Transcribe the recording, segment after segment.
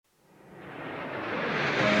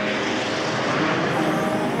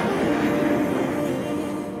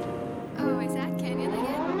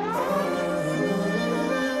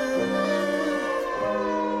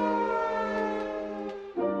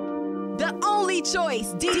only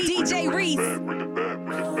choice, DJ Reese.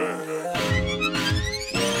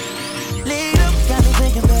 Lead up, got me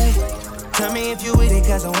thinking, babe. Tell me if you with it,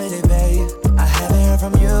 cause I'm with it, babe. I haven't heard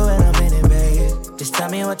from you and I'm in it, babe. Just tell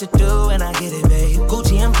me what to do and I get it, babe.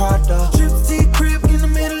 Gucci and Prada. Trip to your crib in the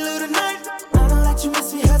middle of the night. I don't let you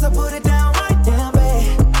miss me cause I put it down right down,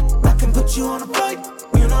 babe. I can put you on a flight.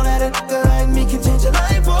 You know that a nigga like me can change your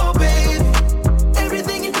life, oh, babe.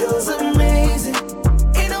 Everything you do is amazing.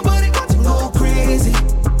 Ain't nobody got to go crazy.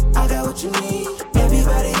 I got what you need.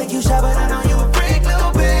 Everybody think you shy, but I know you a freak,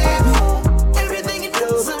 little baby. Everything you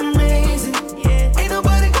do is amazing. Ain't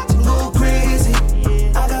nobody got to go crazy.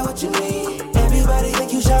 I got what you need. Everybody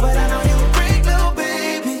think you shy, but I know you a freak, little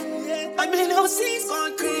baby. I've been overseas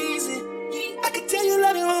going crazy. I can tell you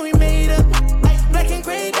love it when we made up. Black and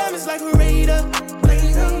gray diamonds like a radar.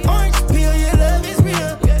 Orange peel, your love is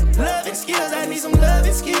real. Love and skills, I need some love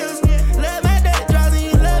and skills. Love my daddy draws and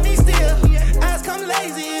you love me still. Eyes come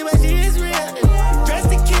lazy, but she is real. Dressed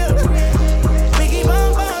to kill. Biggie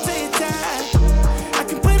bomb bomb to your tie. I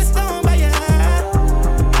can put a stone by your eye.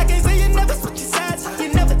 I can't say you never switch your sides. You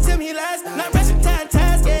never tell me lies. Not rushing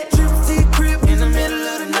ties, yeah. Trip to your crib in the middle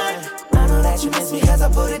of the night. I know that you miss me cause I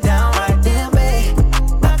put it down right there, babe.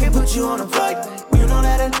 I can put you on a flight. You know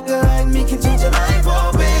that a nigga like me can change your life,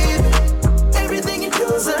 oh, baby. Everything you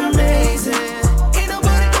do is amazing. Ain't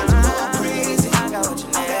nobody got to go crazy. I got what you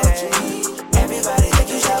need. Everybody think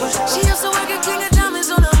you shy, but She used to work at King of Diamonds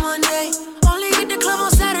on a Monday. Only hit the club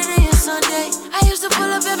on Saturday and Sunday. I used to pull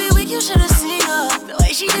up every week, you should have seen her. The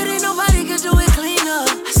way she did it, nobody could do it cleaner.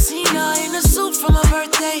 I seen her in a suit for my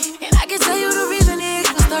birthday. And I can tell you the reason it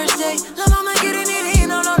was Thursday. La mama getting it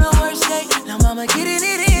in on the worst day. La mama getting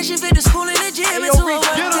it in, she fit the school in the gym into a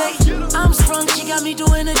work day. I'm sprung, she got me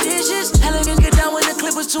doing the dishes. Elegant get down when the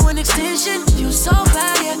clip was to an extension. You so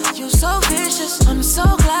bad, yeah, you so vicious. I'm so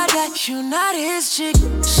glad that you not his chick.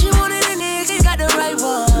 She wanted a nigga, got the right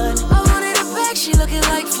one. I wanted a bag, she looking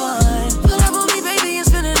like fun. Pull up on me, baby, and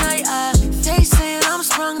spend the night. They saying I'm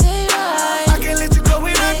sprung, they right. I can't let you go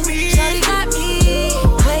without me. Shawty got me.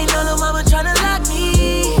 Waiting on the mama tryna lock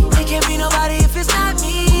me. It can't be nobody if it's not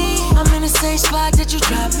me. I'm in the same spot that you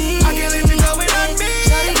dropped me. I can't let you go without me.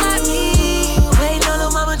 Shawty got me. Waiting on the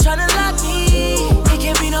mama tryna lock me. It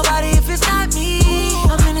can't be nobody if it's not me.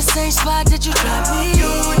 I'm in the same spot that you dropped me. You.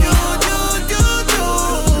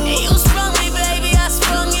 And you sprung me, baby, I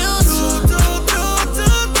sprung you too.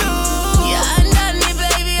 Yeah, undone me,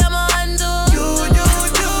 baby, I'ma undo.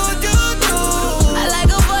 I like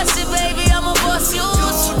a busted, baby, I'ma bust you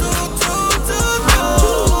too.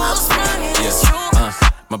 I'm sprung in this room.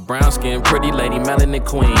 My brown skin, pretty lady, melanin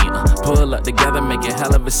queen. Pull up together, make a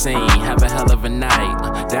hell of a scene. Have a hell of a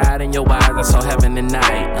night. Died in your eyes, I saw heaven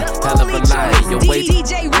tonight. Hell of a light. Your way.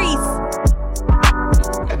 DJ Reese.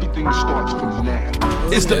 Everything starts from now.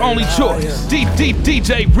 It's the only choice.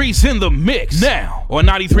 DJ Reese in the mix now on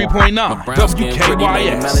 93.9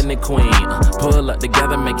 WKYS. Melanin queen. Pull up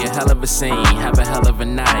together, make a hell of a scene. Have a hell of a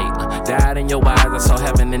night. Died in your eyes, I saw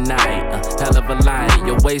heaven tonight. Hell of a light.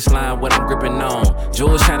 Your waistline, what I'm gripping on.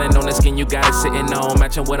 Jewels shining on the skin, you got it sitting on.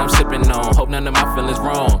 Matching what I'm sipping on. Hope none of my feelings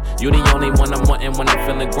wrong. You the only one I'm wanting when I'm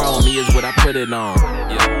feeling grown. Me is what I put it on.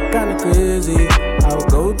 Yeah. Kinda crazy. I'll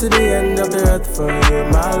go to the end of the earth for you,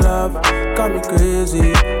 my love. Got me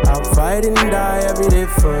crazy. I'll fight and die every day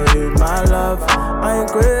for you, my love. I ain't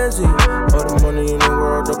crazy. All the money in the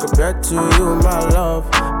world don't compare to you, my love.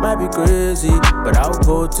 Might be crazy, but I'll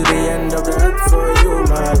go to the end of the earth for you,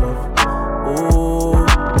 my love. Ooh,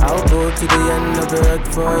 I'll go to the end of the earth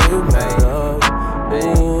for you, my love.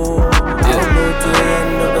 Ooh, I'll go to the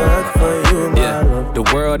end of the earth for you, my love. The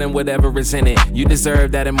world and whatever is in it. You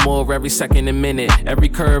deserve that and more every second and minute. Every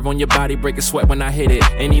curve on your body break a sweat when I hit it.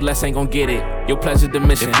 Any less ain't gon' get it. Your pleasure the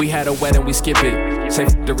mission. If we had a wedding, we skip it. Say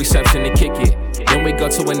the reception and kick it. Then we go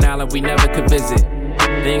to an island we never could visit.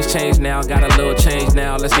 Things change now, got a little change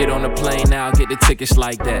now. Let's get on the plane now, get the tickets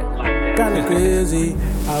like that. Kinda crazy.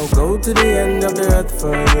 I'll go to the end of the earth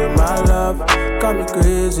for you, my love. Got me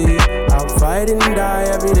crazy. I'll fight and die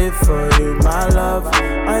every day for you, my love.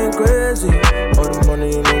 I ain't crazy. All the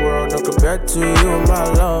money in the world don't compare to you, my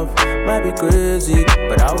love. Might be crazy,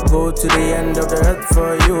 but I'll go to the end of the earth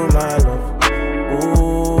for you, my love.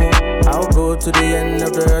 Ooh, I'll go to the end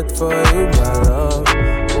of the earth for you, my love.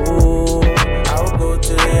 Ooh, I'll go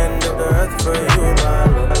to the end of the earth for you, my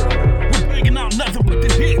love. We're bringing out nothing but the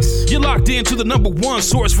hits. You're locked into the number one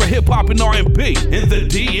source for hip hop and R&B in the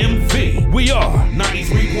DMV. We are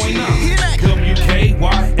 93.9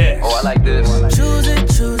 WKYS. Oh, I like this. Choose it,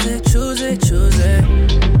 choose it, choose it, choose it.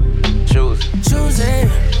 Choose. Choose it.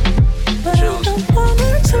 But I don't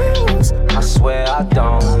wanna choose. I swear I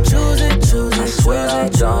don't. Choose it, choose it,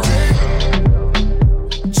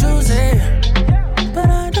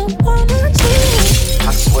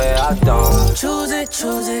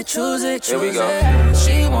 choose it. Here we go.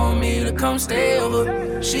 She want me to come stay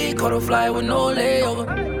over. She caught a flight with no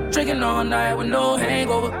layover. Drinking all night with no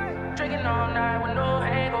hangover.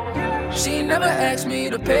 She never asked me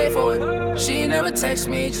to pay for it. She never text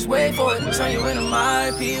me, just wait for it. Turn you into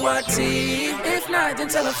my PYT. If not, then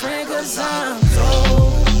tell a friend, cause I'm so.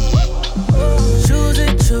 Choose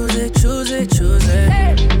it. Choose it.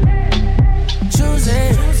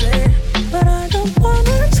 But I don't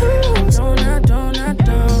wanna choose. Don't.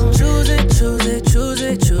 Choose it. Choose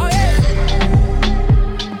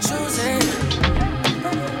it.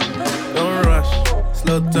 Don't rush,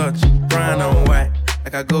 slow touch, brown and white.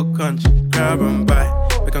 Like I go country, grab and buy.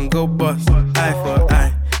 We can go bust, eye for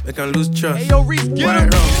eye. We can lose trust. Hey, yo, Reese,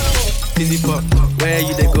 get him. Easy pop, where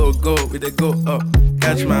you they go, we they go up.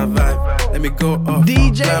 Catch my vibe, let me go up.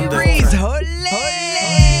 DJ Reese, holy.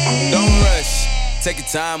 Don't rush, take your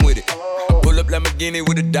time with it. I pull up Lamborghini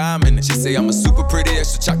with a dime in it. She say I'm a super pretty,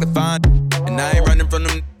 extra chocolate fine. And I ain't running from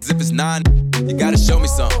them if it's 9. You gotta show me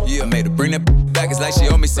something. Yeah, I made her bring that back, it's like she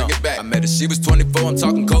owe me something. Back. I met her, she was 24, I'm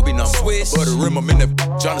talking Kobe numbers. Swish. But the rim, I'm in that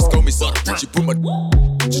tryna score me something. She put my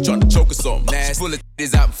she tryna choke or something. Nasty. She full of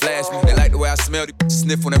titties out and flash me. They like the way I smell, they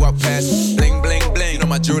sniff when they walk past me. Bling, bling, bling, you know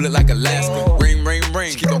my jewelry like Alaska. Ring, ring,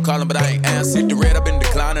 ring, she keep on calling but I ain't answer. Hit the red, I been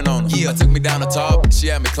declining on her. Yeah, I took me down the top, she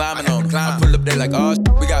had me climbing on her. I pull up there like, oh,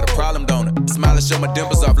 we got a problem, don't it? Smile and show my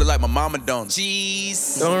dimples off, look like my mama don't it?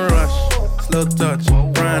 Jeez. Don't rush, slow touch,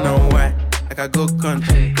 brown and white. Like I go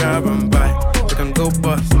country, grab and buy. We can go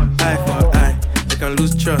bust, eye for eye. We can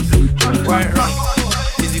lose trust. White rock,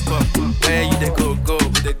 easy pop. Where you they go,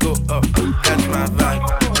 we they go up. Catch my vibe.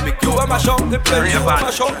 Let me go. You are my shop, the place. You are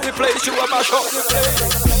my shop, the place. You are my shop, the place.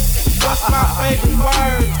 What's my favorite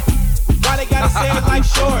word? Why they gotta say it like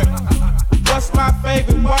short? What's my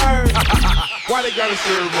favorite word? Why they gotta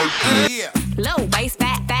say it like Yeah. Low waist,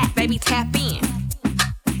 fat, baby, tap in.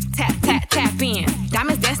 Tap in.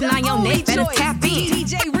 Diamonds dancing on your neck, better tap in.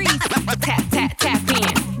 DJ Reese. Tap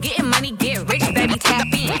in. Getting money, get rich, baby, tap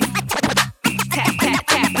in.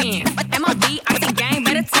 Tap in. MOB, I see gang,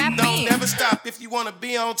 better tap in. Don't never stop if you wanna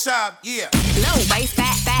be on top, yeah. Low waist,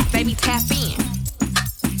 fat, baby, tap in.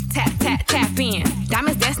 Tap in.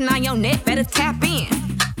 Diamonds dancing on your neck, better tap in.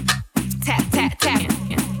 Tap in.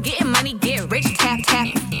 Getting money, get rich, tap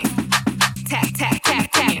in.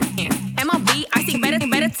 Tap in. MOB, I see better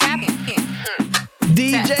tap in.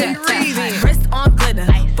 DJ Reese. Wrist on glitter,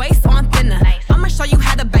 waist on thinner. I'ma show you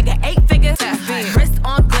how to bag an 8 figure. Wrist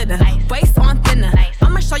on glitter, waist on thinner.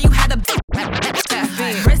 I'ma show you how to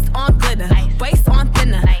wrist on glitter, waist on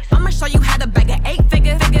thinner. I'ma show you how to bag an 8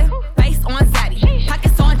 figure. Face on zaddy,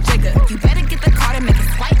 pockets on jigger. You better get the card and make it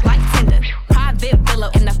swipe like Tinder. Private villa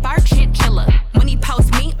in the fur chinchilla. When he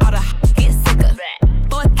post me, all the get sicker.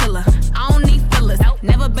 For a killer, I don't need fillers.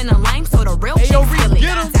 Never been a lame, so the real shit feel it.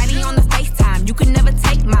 Daddy on the FaceTime, you can never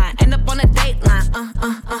take mine. End up on a dateline,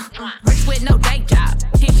 Rich with no day job,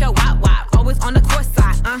 hit your wop, always on the court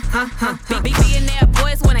side, Big billionaire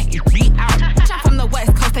boys wanna eat out. I'm from the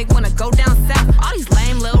West Coast, they wanna go down south. All these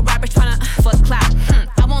lame little rappers tryna fuck clout.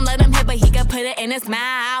 I won't let him hit, but he can put it in his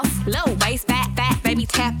mouth. Low waist, fat, baby,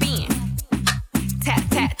 tap in.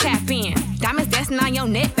 Tap in. Diamonds dancing on your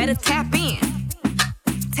neck, better tap in.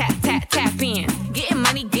 Tap in. Getting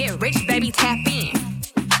money, get rich, baby, tap in.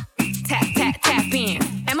 Tap in.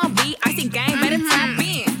 MOB, I see gang, better tap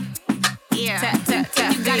in. Yeah. Tap.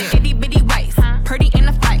 You got an itty bitty waist, pretty in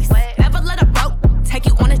the face. Never let a broke take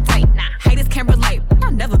you on a date. Haters can't relate,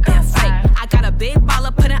 I'll never been fake. I got a big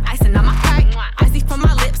baller putting icing on my cake. Icy from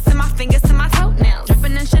my lips to my fingers to my toenails.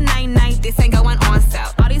 Dripping in Chanel, this ain't going on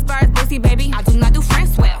sale. All these birds, boozy, baby, I do not do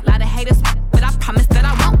friends well. Lot of haters, but I promise that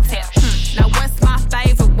I won't tell. Now what's my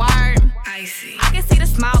favorite word? Icy. I can see the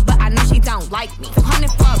smile, but I know she don't like me. 200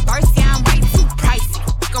 for a verse, yeah, I'm way too pricey.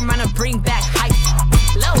 I'm gonna bring back hype.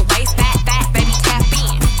 Low waist, fat, baby, tap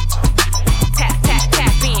in.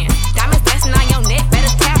 Tap in. Diamonds dancing on your neck,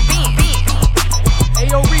 better tap in. Hey,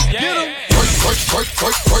 yo, Reese, get him. Work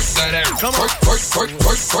that out. Come on. Work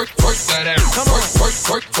that out. Come on.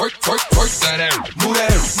 Work that out. Move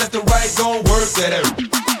that out. Let the right gon' work that out.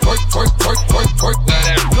 Work that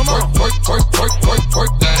out. Come on. Work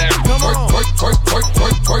that out. Come on. Work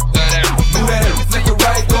that out. Move that out. Let the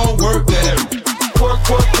right gon' work that out.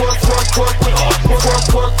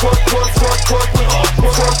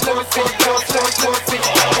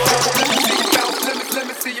 Let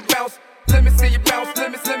me see you bounce. Let me see you bounce.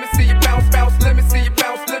 Let me see you bounce. Let me see you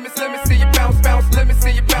bounce. Let me see you bounce. Let me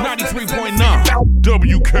see you bounce. 93.9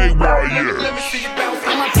 WKYS. Let me see you bounce.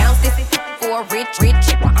 I'ma bounce this for a rich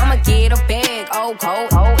chick. I'ma get a bag, cold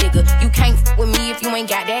nigga. You can't f with me if you ain't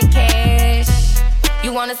got that cash.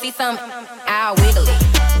 You wanna see some? I'll wiggle it,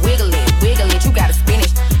 wiggle it, wiggle it. You gotta spin it,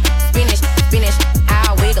 spin it, spin it.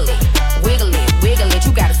 I'll wiggle it, wiggle it, wiggle it.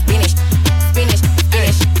 You gotta spin it, spin it, spin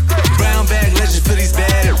it. Brown bag legend for these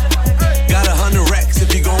bad. Got 100 racks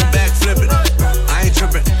if you gon' back flip it. I ain't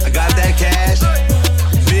trippin', I got that cash.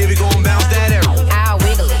 Baby gon' bounce that arrow. I'll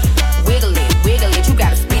wiggle it, wiggle it, wiggle it. You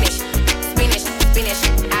gotta spin it, spin it, spin it.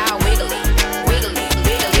 I'll wiggle it, wiggle it,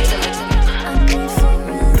 wiggle it.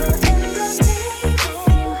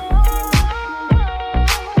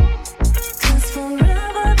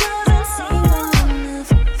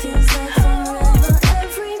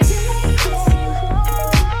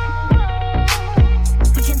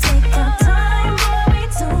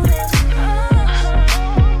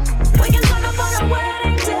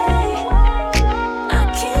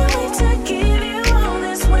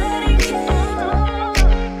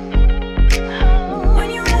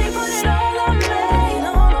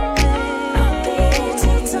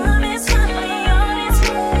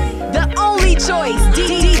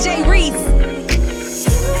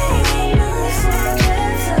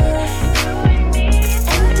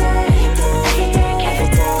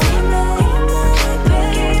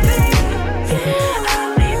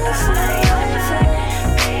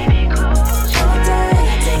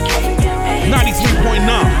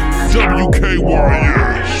 WKYS.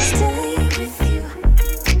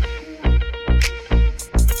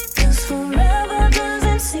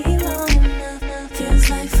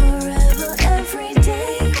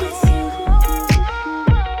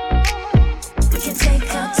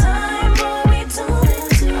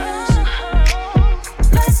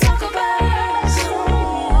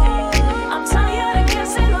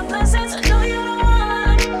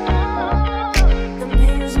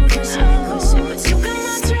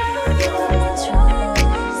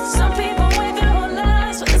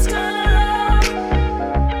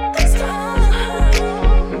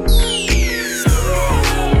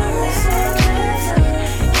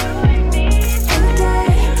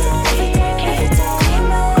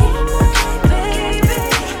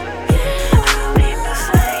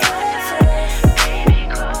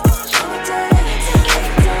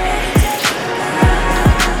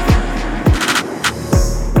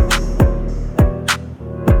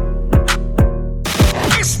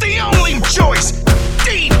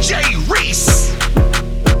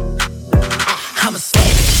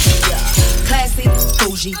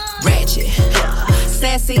 Ratchet,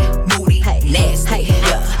 sassy, moody, nasty,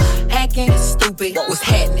 acting stupid. What's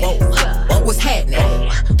happening? What's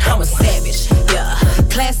happening? I'm a savage,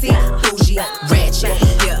 classy, bougie, ratchet,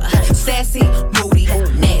 sassy, moody,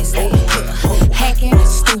 nasty, hacking,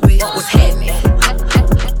 stupid. What's happening?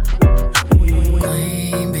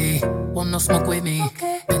 Queen bee, want no smoke with me?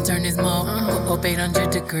 Then turn this smoke up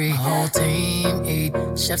 800 degrees. Whole team eat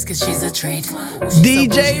chefs 'cause she's a treat.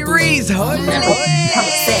 DJ Reese, hold it. I'm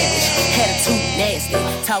a savage, attitude nasty.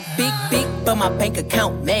 Talk big, but my bank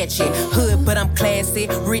account match it. Hood, but I'm classy.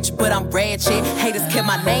 Rich, but I'm ratchet. Haters kept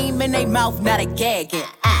my name in their mouth, now they gagging.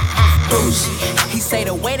 Bougie. He say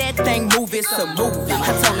the way that thing move, it's a movie.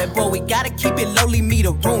 I told that boy we gotta keep it lowly, me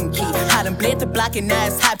the room key. I done bled the block and now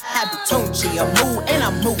it's hot, Tunchi. I'm mood and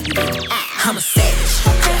I'm moody. I'm a savage,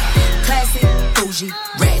 classy, bougie,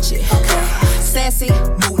 ratchet, sassy,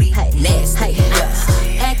 moody, nasty,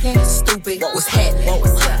 acting stupid. What's happening?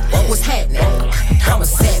 What's happening? I'm a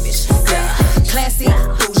savage, classy,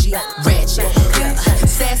 bougie, ratchet,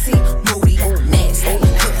 sassy, moody, nasty,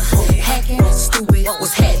 hacking, stupid.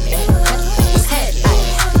 What's happening?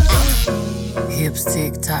 Hips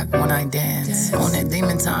tick-tock when I dance. On that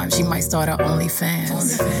demon time, she might start her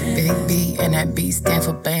OnlyFans. Big B and that B stand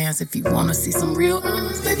for bands. If you wanna see some real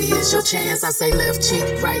baby, it's your chance. I say left cheek,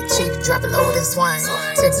 right cheek, drop it low and swing.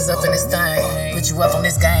 Texas up in this thing, put you up on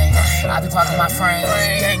this game. I be parking my frame,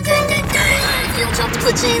 gang. If you don't jump to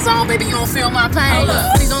put jeans on, baby, you don't feel my pain.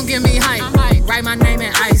 Please don't give me hype, write my name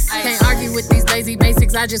in ice. Can't argue with these lazy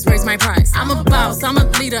basics, I just raise my price. I'm a boss, I'm a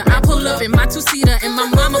leader, I pull up in my two-seater, and my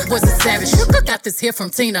mama was a savage. Got this here from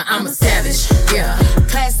Tina, I'm a savage,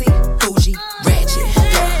 classy, bougie, ratchet,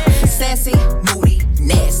 sassy, moody,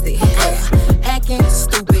 nasty, acting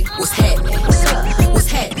stupid. What's happening? What's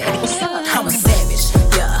happening? I'm a savage,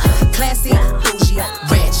 classy, bougie,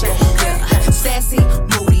 ratchet, sassy,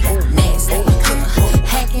 moody, nasty,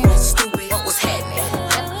 hacking, stupid. What's happening?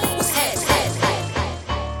 What's happening?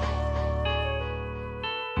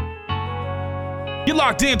 You're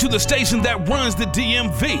locked into the station that runs the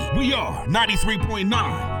DMV. We are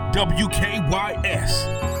 93.9 WKYS.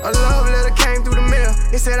 A love letter came through the mail.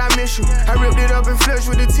 It said I miss you. I ripped it up and flushed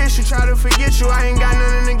with the tissue. Try to forget you. I ain't got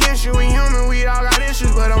nothing against you. We human, we all got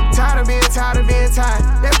issues, but I'm tired of being tired.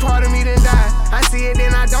 That part of me done died. I see it,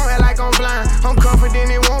 then I don't act like I'm blind. I'm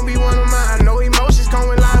confident it won't be one of mine. No emotions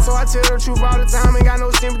come with lies, so I tell the truth all the time. Ain't got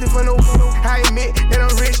no sympathy for no. I admit that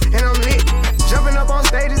I'm rich and I'm lit. Jumping up on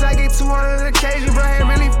stages, I get 200 occasions. Bro, ain't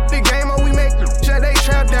really the game up, we make sure they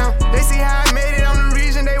trap down. They see how I made it, I'm the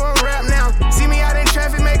reason they won't rap now. See me out in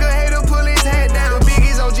traffic, make a hater pull his head down. The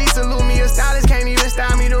biggest OG salute me, a stylist can't even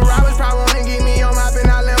style me. The robbers probably wanna get me on mopping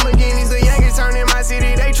out Lamborghinis. The Yankees turn in my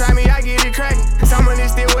city, they try me, I get it cracking. Some of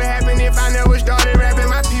this still would happen if I never started rapping.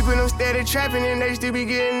 My people them steady trapping and they still be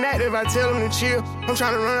getting active. I tell them to chill, I'm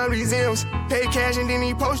trying to run up these M's. Pay cash and then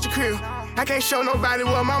he post the crib. I can't show nobody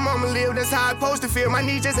where my mama live, that's how I supposed to feel. My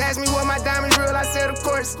niece just asked me what my diamonds real, I said of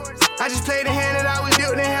course. I just played the hand that I was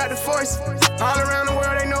dealt, didn't have the force. All around the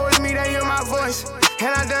world they know it's me, they hear my voice.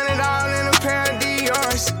 And I done it all in a pair of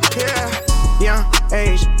Dior's, yeah. Young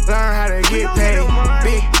age, learn how to get paid.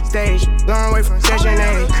 Big stage, long way from Section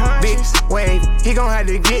 8. Big wave, he gon' have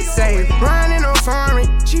to get saved. Riding on foreign,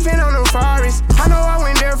 she been on them forests. I know I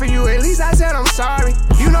went there for you, at least I said I'm sorry.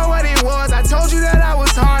 You know what it was, I told you that I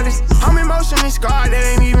was hardest. I'm emotionally scarred, that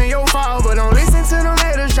ain't even your fault. But don't listen to them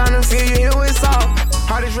haters tryna feel you, it was all.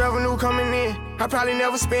 Hardest revenue coming in, I probably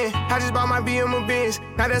never spend. I just bought my BM a Benz,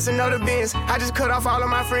 now that's another Benz. I just cut off all of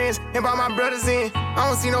my friends and brought my brothers in. I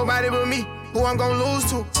don't see nobody but me, who I'm gon' lose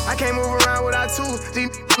to. I can't move around without tools, these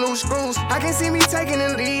loose screws. I can see me taking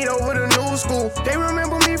the lead over the new school. They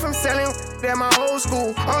remember me from selling at my old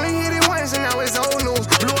school. Only hit it once and now it's old news.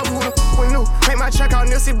 Blew up who the we knew. Make my truck out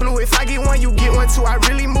Nipsey Blue. If I get one, you get one too. I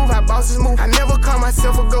really move how bosses move. I never call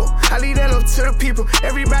myself a GOAT. I leave that up to the people.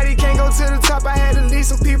 Everybody can't go to the top. I had to lead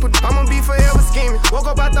some people. I'ma be forever scheming. Woke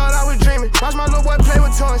up, I thought I was dreaming. Watch my little boy play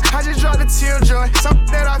with toys. I just dropped a tear joy. Something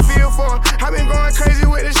that I feel for. I've been going crazy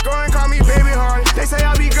with the scoring. Call me baby hard. They say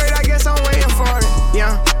I'll be great. I guess I'm waiting for it.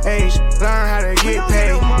 Young age, learn how to get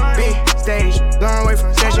paid. Big stage, long way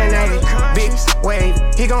from Section 8. Big wave,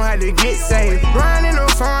 he gon' have to get saved. Riding on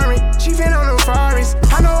foreign, she been on them forests.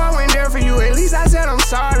 I know I went there for you, at least I said I'm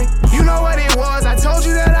sorry. You know what it was, I told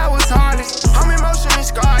you that I was hardest. I'm emotionally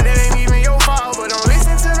scarred, that ain't even your fault. But don't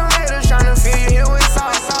listen to them haters tryna feel you, hear what's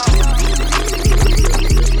all.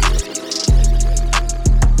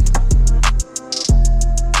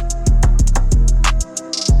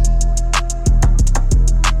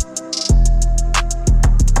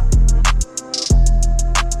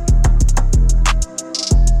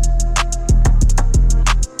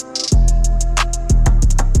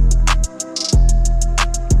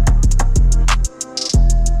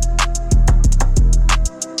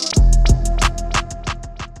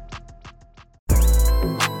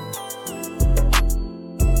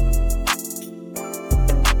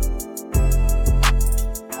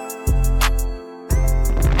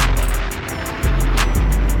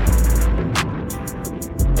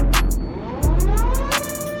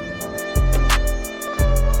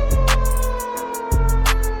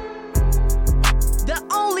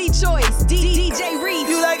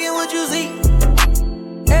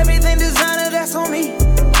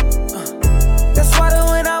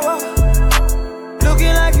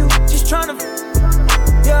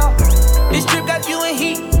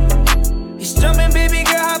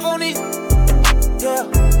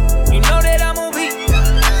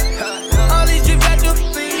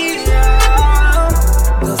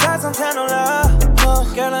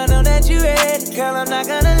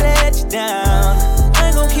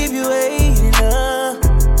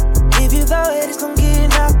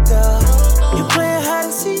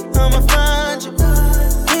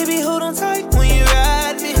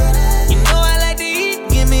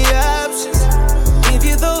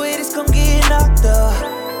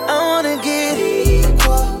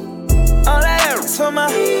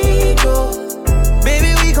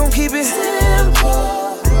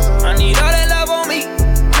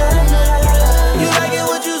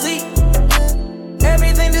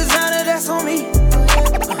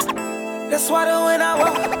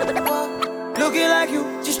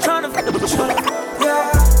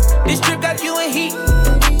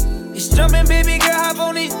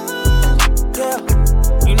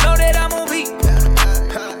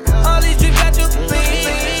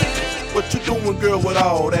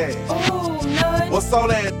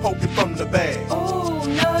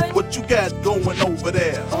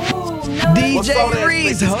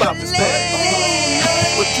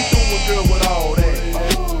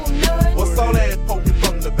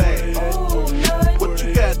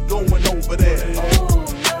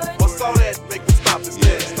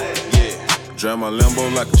 Drive my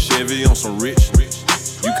Lambo like a Chevy on some rich.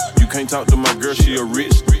 You can't talk to my girl, she a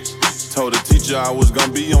rich. Told the teacher I was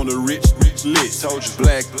gonna be on the rich list. Told you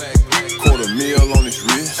black, $250,000 on his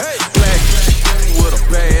wrist. Black with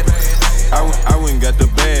a bad, I went and got the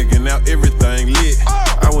bag and now everything lit.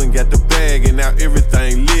 I went and got the bag and now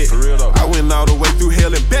everything lit. For real though. I went all the way through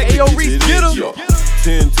hell and back. Ayo, Reese, get him.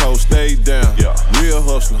 10 toes, stayed down. Real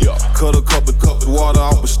hustler. Cut a couple water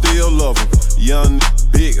off, but still love him. Young,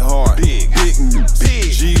 big heart, big.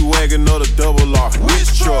 G-Wagon or the double R.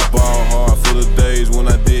 Which truck? Ball hard for the days when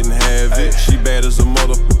I didn't have it. She bad as a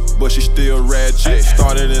mother, but she still ratchet.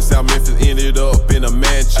 Started in South Memphis, ended up in a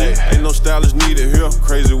mansion. Ain't no stylist needed here,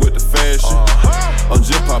 crazy with the fashion. I'm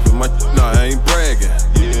just popping my, nah, I ain't bragging.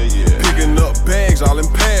 Picking up bags all in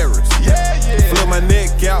Paris. Flip my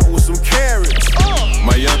neck out with some carrots.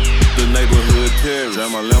 My young, the neighborhood terrorist.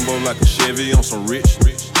 Drive my Lambo like a Chevy on some rich.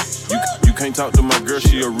 You can't talk to my girl,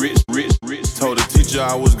 she a rich. Told the teacher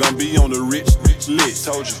I was gonna be on the rich list.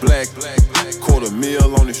 Told you black,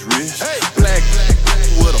 $250,000 on his wrist. Black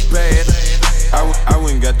with a bad. I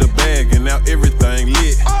went and got the bag and now everything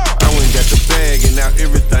lit. I went and got the bag and now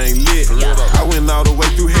everything lit. I went all the way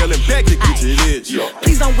through hell and back to get to this.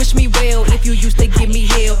 Please don't wish me well if you used to give me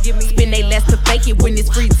hell. Spend they last to fake it when it's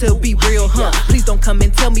free to be real, huh? Please don't come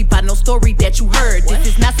and tell me about no story that you heard. This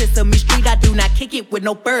is not Sesame Street, I do not kick it with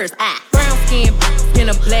no birds. Brown skin in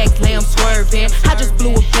a black lamb swerving. I just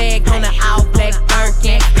blew a bag on an all black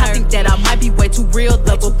Birkin. I think that I might be way too real,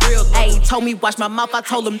 double real. Ayy, told me watch my mouth, I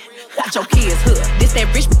told him watch your kids, huh? This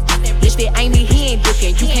that rich that ain't me, he ain't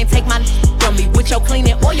looking. You can't take my from me with your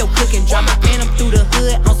cleaning or your cooking. Drive my phantom through the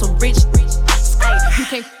hood on some rich. Ayy, you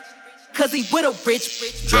can't cause he with a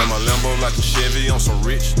rich. Drive my Lambo like a Chevy on some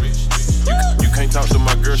rich. You can't talk to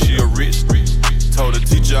my girl, she a rich. Told the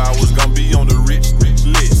teacher I was gonna be on the rich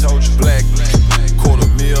list. Told you black,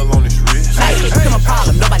 $250,000 on his wrist. Hey, it's my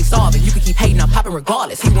problem, nobody solve it. You can keep hating, I'm popping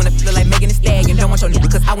regardless. He wanna feel like Megan Thee Stallion, don't want your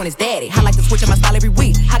nigga cause I want his daddy. I like to switch up my style every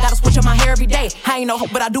week. I gotta switch up my hair every day. I ain't no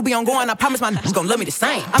hope, but I do be on going. I promise my niggas gon' love me the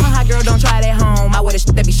same. I'm a hot girl, don't try it at home. I wear the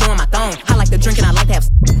shit that be showing my thong. I like to drink and I like to have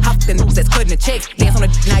hop the niggas that's cutting the checks. Dance on the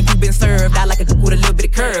now you been served. I like a with a little bit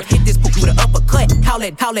of curve. Hit this poop with an uppercut. Call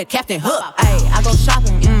it Captain Hook. Ayy, I go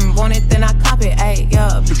shopping, want it then I cop it. Ayy,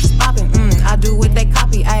 yeah, bitches popping, I do what they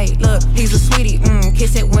copy. Ayy, look, he's a sweetie,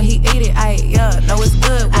 kiss it when he eat it. Ayy, yeah, know it's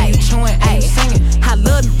good when you chewing, ayy, singing. I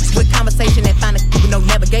love with conversation and find a with no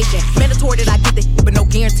navigation. Mandatory that I get the but no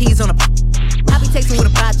guarantees on a. I be texting with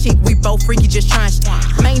a fly chick, we both freaky, just trying shit.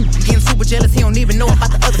 Man, getting super jealous, he don't even know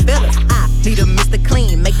about the other fellas. I need a Mr.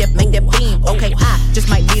 Clean, make that beam. Okay, I just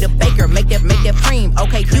might need a baker, make that cream.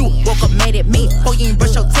 Okay, you woke up mad at me, oh you ain't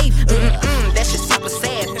brush your teeth. That shit super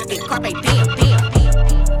sad. Carpe diem.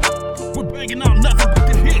 We're banging out nothing but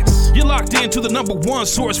the hits. You're locked into the number one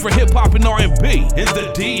source for hip hop and R&B in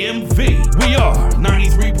the DMV. We are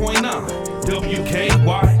 93.9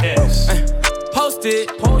 WKYS. Posted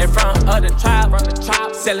in front of the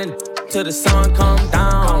tribe, selling till the sun come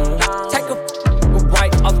down. Take a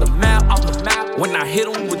right off the map. When I hit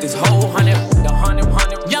him with this whole hundred.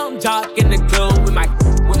 Young jock in the club with my.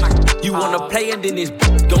 You wanna play and then it's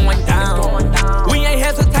going down. We ain't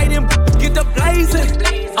hesitating, get the blazing.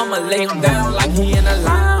 I'ma lay him down like he in a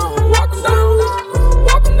lounge. Walk him down,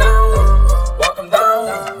 walk him down, walk him down,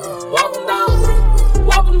 walk him down,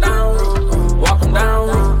 walk him down, walk him down,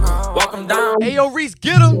 walk him down. Ayo, Reese,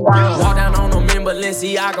 get him. Walk down on them in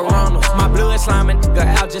Balenciaga Ronalds. My blood sliming nigga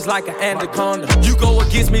out just like an anaconda. You go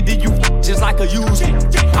against me, then you just like a user.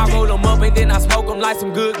 I roll them up and then I smoke them like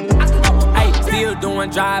some good. Hey, still doing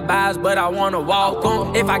drive-bys, but I wanna walk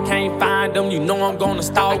them. If I can't find them, you know I'm gonna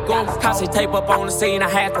stalk them. Cause they tape up on the scene, I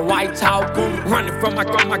had to white talk them. Running from my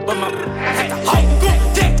girl, but my had to hold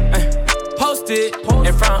them. Posted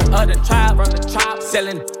in front of the tribe,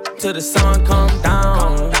 selling till the sun come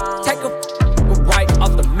down. Take a right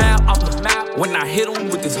off the map. When I hit him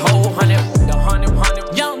with this whole hundred.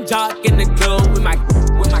 Young jock in the club with my.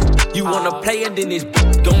 You wanna play and then it's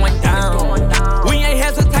going down. We ain't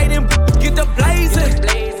hesitating, get the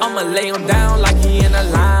blazing. I'ma lay him down like he in a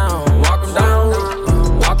lounge. Walk him down,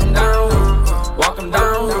 walk him down, walk him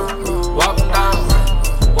down, walk him down,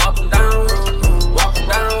 walk him down, walk him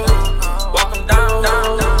down, walk him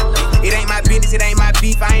down. It ain't my business, it ain't my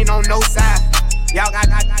beef, I ain't on no side. Y'all got,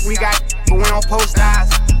 we got, but we don't post eyes.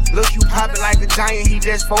 Look, you poppin' like a giant, he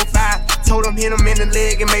just 4'5". Told him hit him in the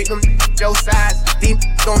leg and make them your size. Deep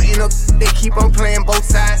gon' end up, they keep on playing both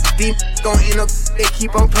sides. Deep gon' end up, they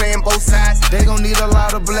keep on playing both sides. They gon' need a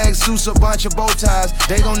lot of black suits, a bunch of bow ties.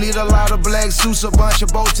 They gon' need a lot of black suits, a bunch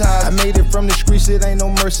of bow ties. I made it from the streets, it ain't no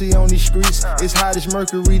mercy on these streets. It's hot as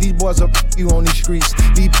mercury, these boys are you on these streets.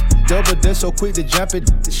 These double dust so quick to jump at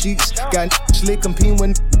the sheets. Got slick competing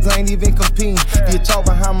when I ain't even competing. If you talk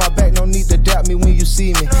behind my back, no need to doubt me when you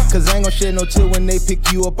see me. Cause I ain't gon' shed no tear when they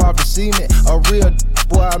pick you up off the cement. A real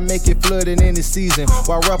boy, I make it flood in any season.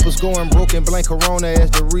 While rappers going broke and blame Corona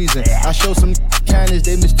as the reason. I showed some kindness,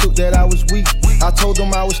 they mistook that I was weak. I told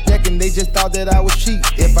them I was stacking, they just thought that I was cheap.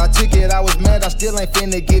 If I took it, I was mad, I still ain't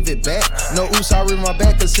finna give it back. No oops, I read my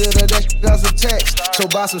back, consider that as a tax. So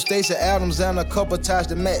buy some Stacey Adams and a couple ties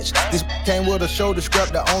to match. This came with a shoulder strap,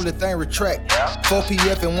 the only thing retract. 4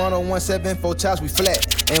 PF and 1017, 4 times we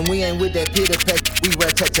flat. And we ain't with that pity pack, we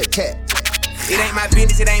rat tat tat tat. It ain't my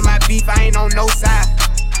business, it ain't my beef, I ain't on no side.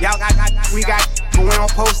 Y'all we got, but we don't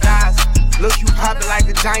post eyes. Look, you poppin' like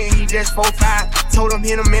a giant, he just 4'5". Told him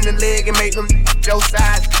hit him in the leg and make them your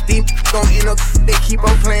size. Deep gon' end up, they keep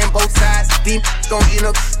on playing both sides. Deep gon' end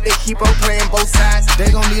up, they keep on playing both sides. They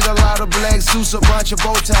gon' need a lot of black suits, a bunch of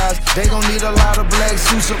bow ties. They gon' need a lot of black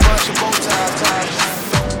suits, a bunch of bow ties.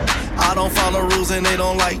 I don't follow rules and they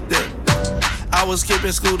don't like that. I was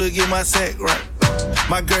skipping school to get my sack right.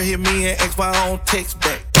 My girl hit me and asked my own text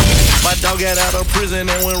back. My dog got out of prison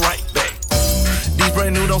and went right back. These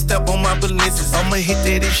brand new, don't step on my balances. I'ma hit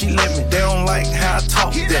that if she let me. They don't like how I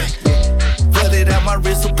talk that. Put it out my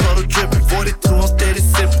wrist, a puddle dripping. 42, I'm steady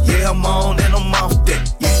sipping. Yeah, I'm on and I'm off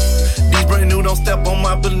that. Yeah. These brand new, don't step on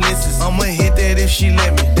my balances. I'ma hit that if she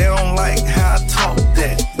let me. They don't like how I talk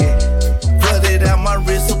that. Yeah. Put it out my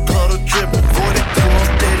wrist, a puddle dripping. 42, I'm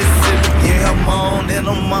steady sipping. Yeah, I'm on and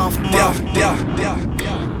I'm off. Yeah.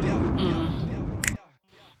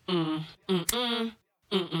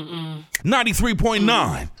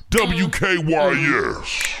 93.9 WKYS.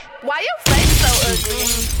 Why your face so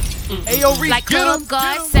ugly? Ayo, Reese, like get Club him.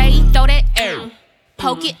 God say, throw that air.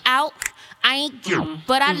 Poke it out. I ain't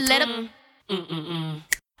but I let him.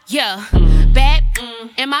 Yeah, bad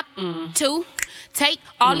and my too. Take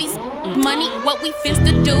all these money, what we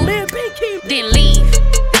finna do. Then leave.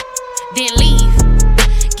 Then leave.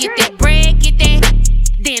 Get that bread, get that.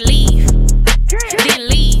 Then leave. Then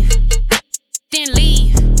leave. Then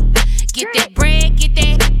leave. Get that bread, get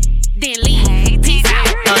that. Then leave. Peace out.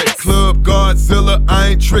 Hey, Club Godzilla, I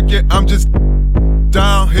ain't tricking, I'm just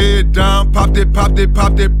down, head down, pop that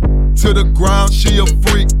to the ground. She a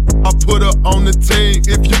freak, I put her on the team.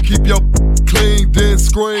 If you keep your clean, then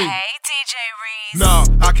scream. Hey, DJ Reese. No,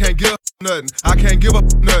 I can't give her nothing. I can't give her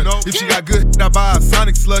nothing. No. If she got good, I buy a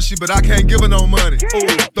Sonic slushy, but I can't give her no money. Ooh,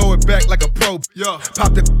 throw it back like a pro. Yeah,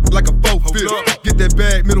 pop that like a faux fit. Get that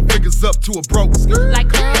bag, middle fingers up to a broke. Like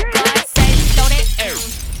Club God say, throw that air.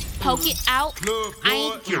 Poke it out.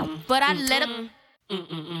 I ain't but I let him.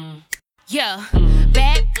 Yeah,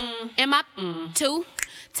 bad and my too.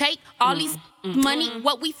 Take all these money,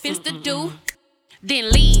 what we finna do. Then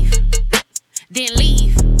leave. Then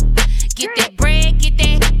leave. Get that bread, get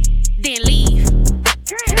that. Then leave.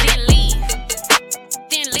 Then leave.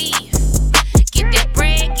 Then leave. Get that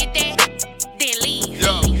bread, get that. Then leave.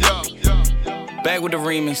 Back with the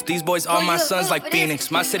remix. These boys are my sons like Phoenix.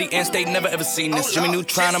 My city and state never ever seen this. Jimmy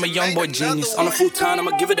Neutron, I'm a young boy genius. On a full time,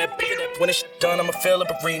 I'ma give it that beat. When it's done, I'ma fill up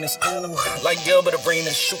arenas. Ooh, like Gilbert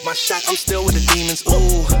Arenas. Shoot my shot, I'm still with the demons.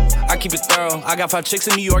 Ooh, I keep it thorough. I got 5 chicks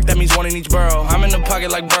in New York, that means 1 in each borough. I'm in the pocket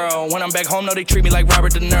like Burrow. When I'm back home, no, they treat me like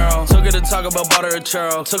Robert De Niro. Took her to Taco Bell, bought her a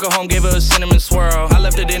churro. Took her home, gave her a cinnamon swirl. I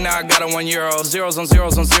left it in, now I got her €1. Zeros on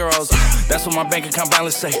zeros on zeros. That's what my bank account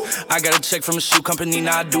balance say. I got a check from a shoe company,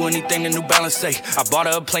 now I do anything the New Balance say. I bought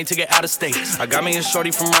her a plane to get out of state. I got me a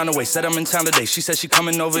shorty from Roundaway, said I'm in town today. She said she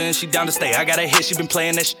coming over and she down to stay. I got a hit, she been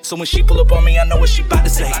playing that shit. So when she pull up on me, I know what she bout to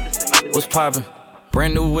say. What's poppin'?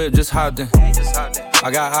 Brand new whip, just hopped in. I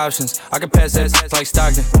got options, I can pass that like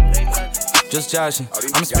Stockton. Just joshing,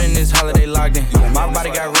 I'm spending this holiday locked in. My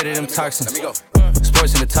body got rid of them toxins.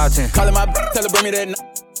 Sports in the top 10. Callin' my tell her bring me that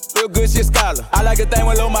real good, she a scholar. I like a thing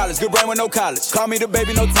with low mileage, good brain with no college. Call me the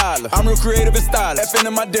baby, no Tyler. I'm real creative and stylish. F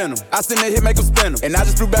in my denim. I send a hit, make them spin 'em. And I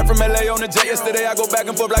just flew back from LA on the jet yesterday. I go back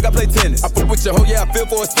and forth like I play tennis. I fuck with your hoe, yeah, I feel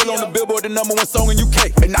for it. Still on the Billboard, the #1 song in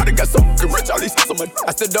UK. And now they got so fucking rich, all these on my.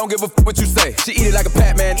 I said, don't give a fuck what you say. She eat it like a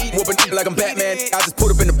Pac-Man, whooping it like I'm Batman. I just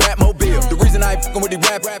put up in the Batmobile. The reason I ain't fucking with these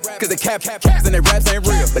rap, cause they caps and they raps ain't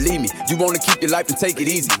real. Believe me, you wanna keep your life and take it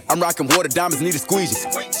easy. I'm rocking water diamonds, need a squeegee.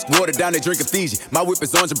 Water down, they drinking Fiji. My whip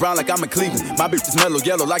is orange and brown like I'm in Cleveland. My bitch is mellow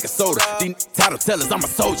yellow like a soda. These title tellers, I'm a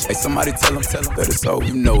soldier. Hey, somebody tell him that it's over.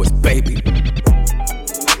 You know it's baby.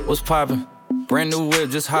 What's poppin'? Brand new whip,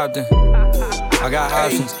 just hopped in. I got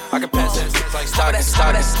options, I can pass that like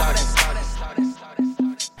Stockton.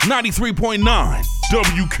 93.9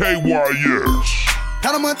 WKYS.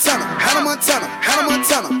 Hannah Montana, Hannah Montana, Hannah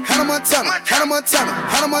Montana, Hannah Montana, Hannah Montana,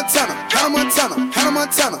 Hannah Montana, Hannah Montana, Hannah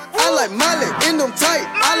Montana. I like Miley in them tight.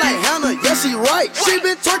 I like Hannah, yeah she right. She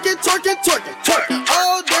been twerking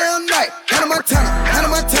all damn night. Hannah Montana, Hannah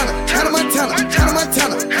Montana, Hannah Montana, Hannah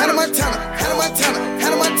Montana, Hannah Montana, Hannah Montana,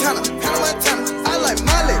 Hannah Montana, Hannah Montana. I like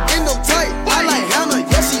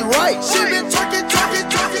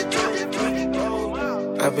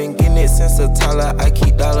sense of Tyler, I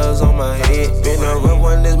keep dollars on my head. Been a real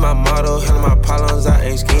one is my motto, handle my problems, I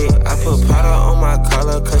ain't scared. I put powder on my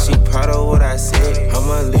collar, cause she proud of what I said. I'm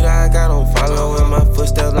a leader, I got on follow, in my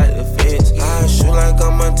footsteps like the feds. I shoot like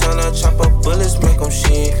I'm Montana, chop up bullets, make them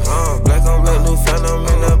shit. Black on black, new phantom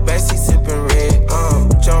in the backseat sipping red.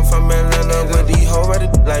 Jump from Atlanta with these hoes ready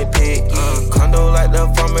like pig. Condo like the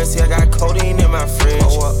pharmacy, I got codeine in my fridge.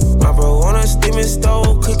 My bro on a steaming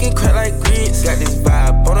stove, cooking crack like grits. Got this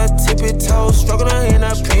vibe on a tippy toe, struggling in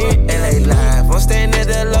a pit. LA live, I'm staying at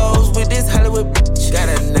the Lowe's with this Hollywood bitch. Got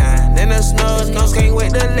a 9 and a snug nose, can't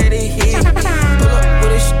wait to let it hit. Pull up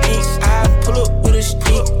with a stick, I pull up with a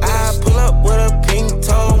stick. I pull up with a pink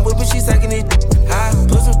toe, whipping, she sucking it. I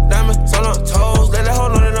put some diamonds on her toes, let her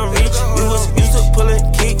hold on that I'm rich. We was used to pulling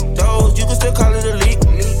kick those, you can still call it a leak.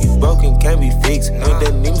 You broken, can't be fixed. With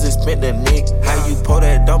the names and spent the nick. How you pull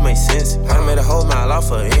that don't make sense. I made a whole mile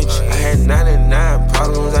off an inch. I had 99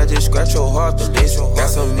 problems, I just scratch your heart the list. Got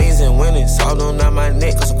some means and winning, saw them down my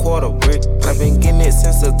neck, cause a quarter brick. I've been getting it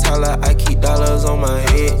since the Tyler, I keep dollars on my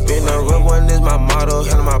head. Been a real one is my motto,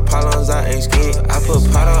 handle my problems, I ain't scared. I put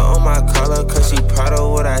powder on my collar, cause she proud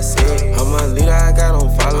of what I said. I'm a leader, I got on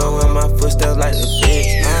follow, in my footsteps like the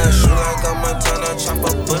feds. I shoot like I'm Montana, chop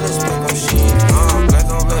up bullets, make them shit. Black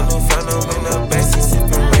on black, new phantom in the backseat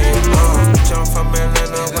sipping red. Jump from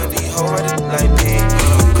Atlanta with these hoes ready like pig.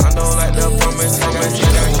 Condo like the promise,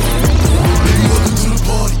 Baby, welcome to the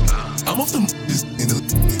party. I'm off the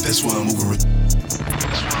that's why I'm over it.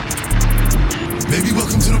 Baby,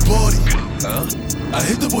 welcome to the party. I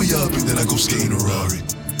hit the boy up and then I go skating a Rari.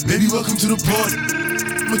 Baby, welcome to the party.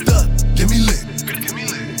 With that, get me lit.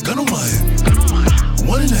 Gun on my head.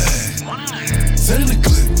 1.5. 10 in the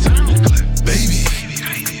clip.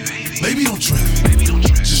 Baby, don't trip.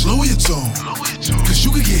 Just lower your tone. Cause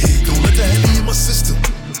you can get hit. Don't let that heavy in my system.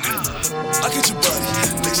 I get your body.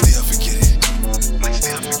 Next day I forget it.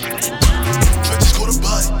 Try to score the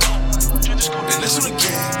body. And that's what I can.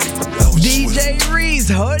 DJ Reese,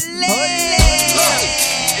 holy.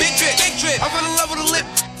 Big drip. I fell in love with a lip.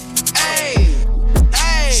 Ayy.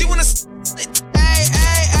 She wanna. Ayy.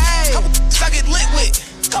 I get lit with.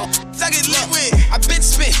 I get lit with. I been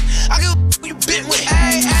spit. I get who you been with.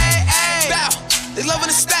 Ayy. Bow. They loving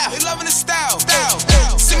the style.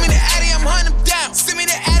 Send me the Addy, I'm hunting them down.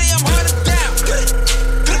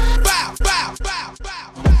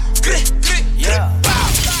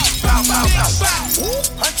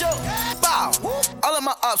 All of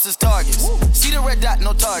my ops is targets. See the red dot,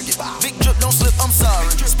 no target. Big drip, don't slip, I'm sorry.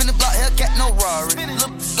 Spin the block, Hellcat, no Rari.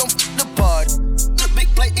 Look, don't f the party. Look, big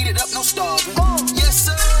plate, eat it up, no starving. Yes,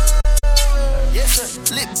 sir.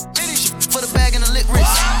 Lit finish for the bag and the lit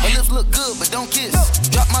wrist. Her lips look good, but don't kiss.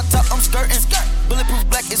 Drop my top, I'm skirting. Bulletproof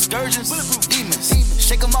black excursions. Demons.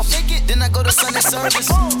 Shake them off, shake it. Then I go to Sunday service.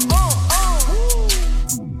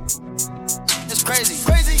 It's crazy.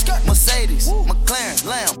 Mercedes, McLaren,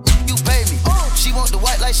 Lamb. You pay me. She want the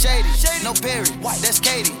white like Shady. No Perry, that's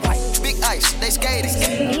Katie. Big ice, they skating.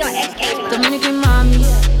 Dominican mommy,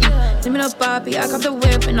 give me the Bobby. I got the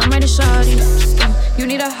whip and I'm ready to shawty. You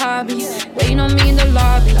need a hobby, waiting on me in the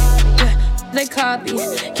lobby. They copy,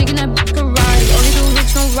 kicking that karate. Only do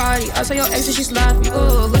rich, no roddy. I saw your ex and she's sloppy.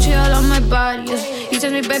 Ooh, Gucci all on my body. He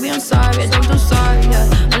tells me, baby, I'm sorry. Don't do sorry.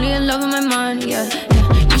 Only in love with my money.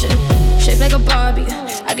 You should shape like a Barbie.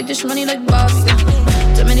 I get this money like Bobby.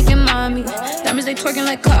 Dominican mommy, diamonds they twerking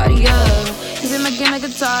like Cardi. He been my game like a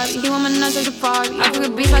Toddy. He want my nuts like a party. I cook a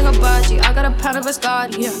beef like a hibachi. I got a pound of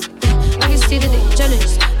Biscotti. I can see that they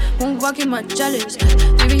jealous. Won't walk in my jealous.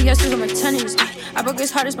 3 yeses on my tennis. I broke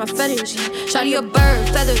his heart, it's my fetish. Shawty a bird,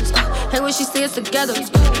 feathers. Hey, when she see us together.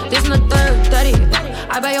 This in the third, 30.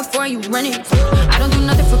 I buy your 4 and you rent it. I don't do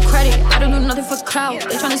nothing for credit. I don't do nothing for clout.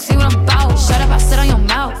 They tryna see what I'm about. Shut up, I sit on your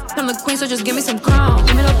mouth. I'm the queen, so just give me some crown.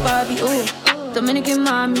 Give me the Bobby, ooh. Dominican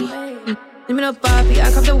mommy. Give me the Bobby. I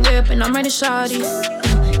cop the whip and I'm ready to shawty.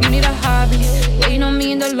 You need a hobby. Waiting on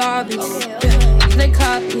me in the lobby. They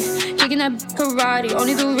copy. Kicking that karate.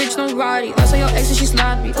 Only do rich, no roddy. I saw your ex and she's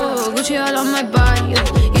sloppy. Ooh, Gucci all on my body.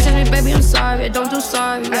 You tell me, baby, I'm sorry. Don't do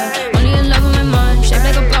sorry. Only in love with my money. Shaped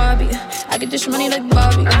like a Barbie. I get this money like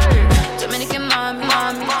Bobby. Dominican mommy.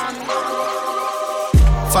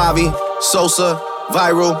 Favi, Sosa,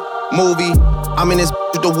 viral, movie. I'm in this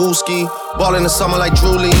with the wooski. Ball in the summer like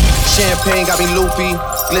Drew Lee. Champagne got me loopy.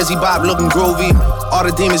 Glizzy Bob looking groovy. All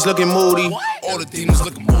the demons looking moody. All the demons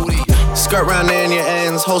looking moody. Skirt round there in your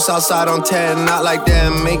ends, host outside on 10, not like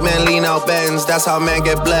them. Make man lean out bends, that's how man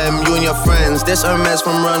get blem. You and your friends, this Hermes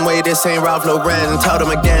from Runway, this ain't Ralph Lauren. Tell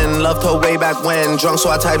them again, loved her way back when. Drunk so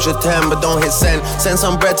I type your 10, but don't hit send. Send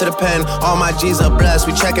some bread to the pen, all my G's are blessed,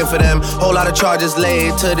 we checking for them. Whole lot of charges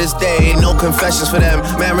laid to this day, no confessions for them.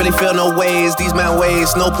 Man really feel no ways, these man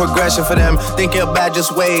ways, no progression for them. Think you're bad,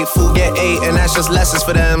 just wait, food get 8, and that's just lessons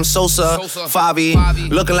for them. Sosa, Favi,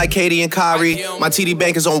 looking like Katie and Kyrie. My TD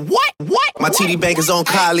bank is on what? My TD bank is on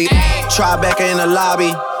Kylie. Tribeca in the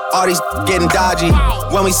lobby. All these getting dodgy.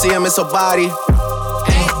 When we see him, it's a body.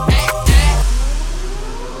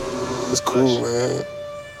 It's cool, man.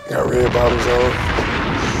 Got red bottoms on.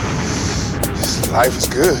 Life is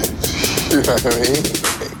good. You know what I mean?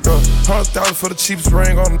 100,000 for the cheapest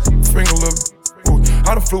ring on the finger, look. Ooh,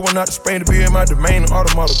 I done flew one out to Spain to be in my domain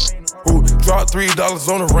automata. Ooh, dropped $3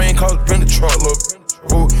 on the ring, cause it been the truck, look.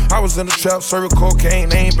 Ooh, I was in the trap, serving cocaine,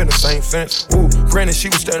 they ain't been the same since. Ooh, granted, she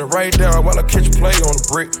was standing right there while I catch a play on the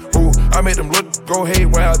brick. Ooh, I made them look, go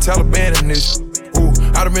haywire, Taliban in this. Ooh,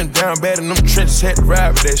 I done been down bad in them trenches, had to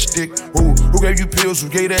ride with that stick. Ooh, who gave you pills, who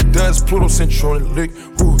gave that dust, Pluto sent you on the lick.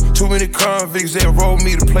 Ooh, too many convicts that rolled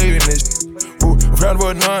me to play in this. Ooh, round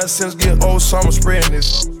about nonsense, get old summer spreading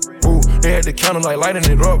this. Ooh, they had the counter like lighting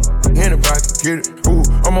it up. Anybody can get it. Ooh,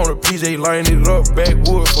 I'm on a PJ lighting it up.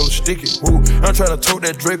 Backwood full of sticky. Ooh, I'm trying to tote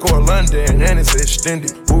that Draco or London and it's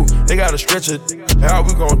extended. Ooh, they got a stretcher. How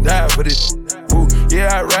we gon' die for this? Ooh,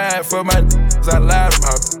 yeah, I ride for my I lied to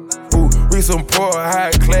my. Ooh, we some poor,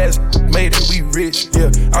 high class, made it, we rich, yeah.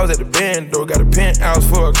 I was at the band, though, got a penthouse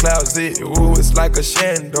for a closet. Ooh, it's like a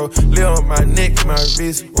shando, live on my neck, my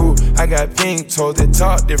wrist. Ooh, I got pink toes that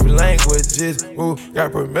talk different languages. Ooh,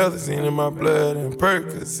 got promethazine in my blood and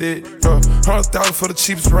Percocet. 100,000 for the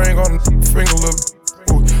cheapest ring on the finger, look.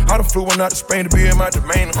 Ooh, I done flew one out to Spain to be in my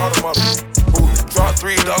domain automata. Ooh, dropped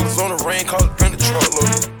 $3 on the ring, cause it been the truck,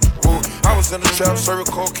 look. I was in the trap, serving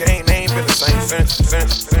cocaine, they ain't been the same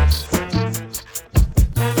since.